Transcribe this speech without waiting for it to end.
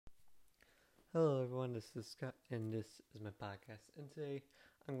Hello, everyone. This is Scott, and this is my podcast. And today,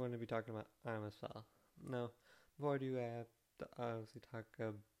 I'm going to be talking about Artemis Fowl. Now, before I do, I have to obviously talk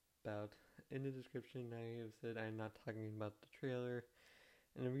about in the description. I have said I'm not talking about the trailer,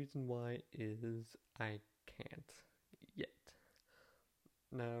 and the reason why is I can't yet.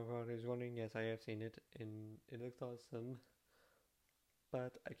 Now, if I was wondering, yes, I have seen it, and it looks awesome.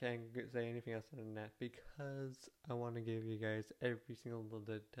 But I can't say anything else than that because I want to give you guys every single little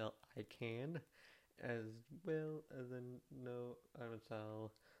detail I can, as well as I know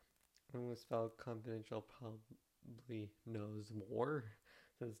Artemis Fowl Confidential probably knows more,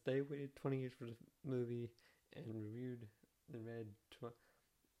 since they waited 20 years for the movie and reviewed and read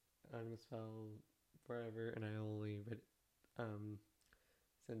Artemis Fowl forever, and I only read it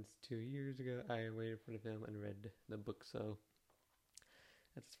since 2 years ago. I waited for the film and read the book, so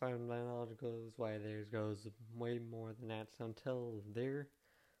as far as my knowledge goes, why theirs goes way more than that. So until their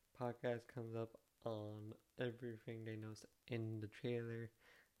podcast comes up on everything they know in the trailer,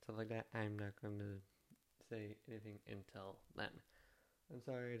 stuff like that, I'm not going to say anything until then. I'm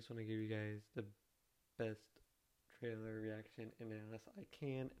sorry, I just want to give you guys the best trailer reaction and analysis I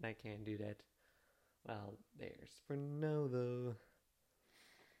can, and I can't do that. Well, there's for now, though.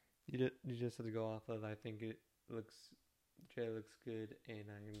 You just have to go off of, I think it looks the trailer looks good, and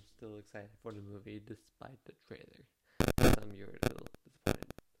I am still excited for the movie despite the trailer. Some viewers a little disappointed.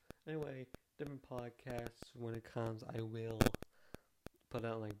 Anyway, different podcasts. When it comes, I will put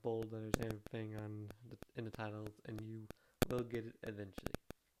out like bold letters and everything in the titles, and you will get it eventually.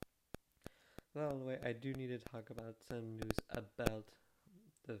 By the way, I do need to talk about some news about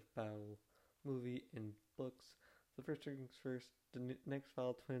the Fowl movie and books. So first things first, the next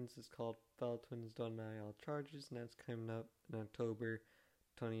Fowl Twins is called Fowl Twins Don't Deny All Charges, and that's coming up in October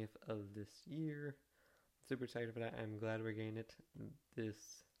 20th of this year. Super excited for that. I'm glad we're getting it this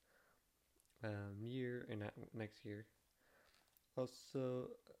year and not next year. Also,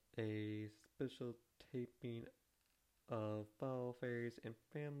 a special taping of Fowl Fairies and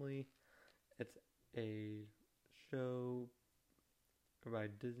Family. It's a show by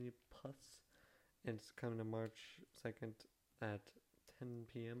Disney Plus, and it's coming to March 2nd at 10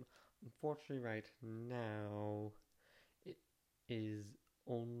 p.m. Unfortunately, right now, it is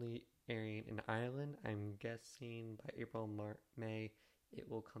only airing in Ireland. I'm guessing by April, May, it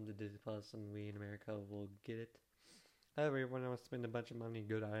will come to Disney Plus, and we in America will get it. However, everyone wants to spend a bunch of money,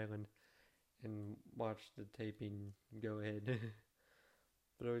 go to Ireland and watch the taping, go ahead.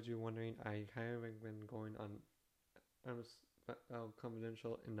 For those of you wondering, I highly recommend going on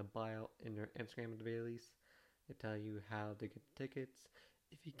Confidential in the bio in their Instagram at the very least. They tell you how to get tickets.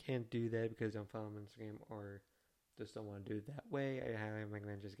 If you can't do that because you don't follow them on Instagram or just don't want to do it that way, I highly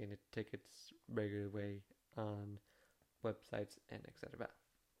recommend just getting the tickets regular way on websites and etc.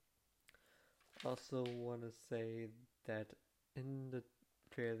 Also want to say that in the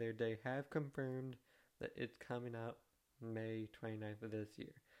trailer they have confirmed that it's coming out May 29th of this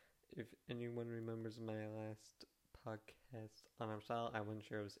year. If anyone remembers my last podcast on our style, I wasn't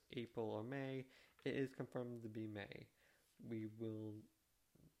sure it was April or May. It is confirmed to be May. We will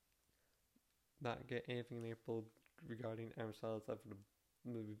not get anything in April regarding our style except for the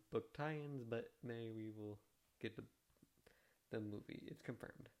movie book tie-ins, but May we will get the movie. It's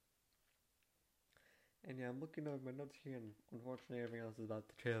confirmed. And yeah, I'm looking over my notes here, and unfortunately everything else is about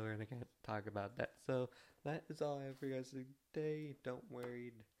the trailer, and I can't talk about that. So that is all I have for you guys today. Don't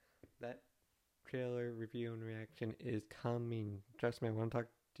worry, that trailer review and reaction is coming. Trust me, I want to talk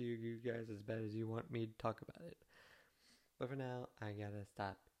to you guys as bad as you want me to talk about it. But for now, I gotta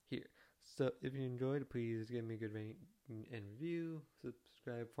stop here. So if you enjoyed, please give me a good rating and review.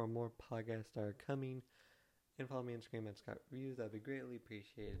 Subscribe for more podcasts that are coming. And follow me on Instagram at Scott Reviews. That'd be greatly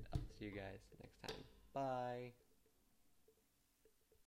appreciated. I'll see you guys next time. Bye.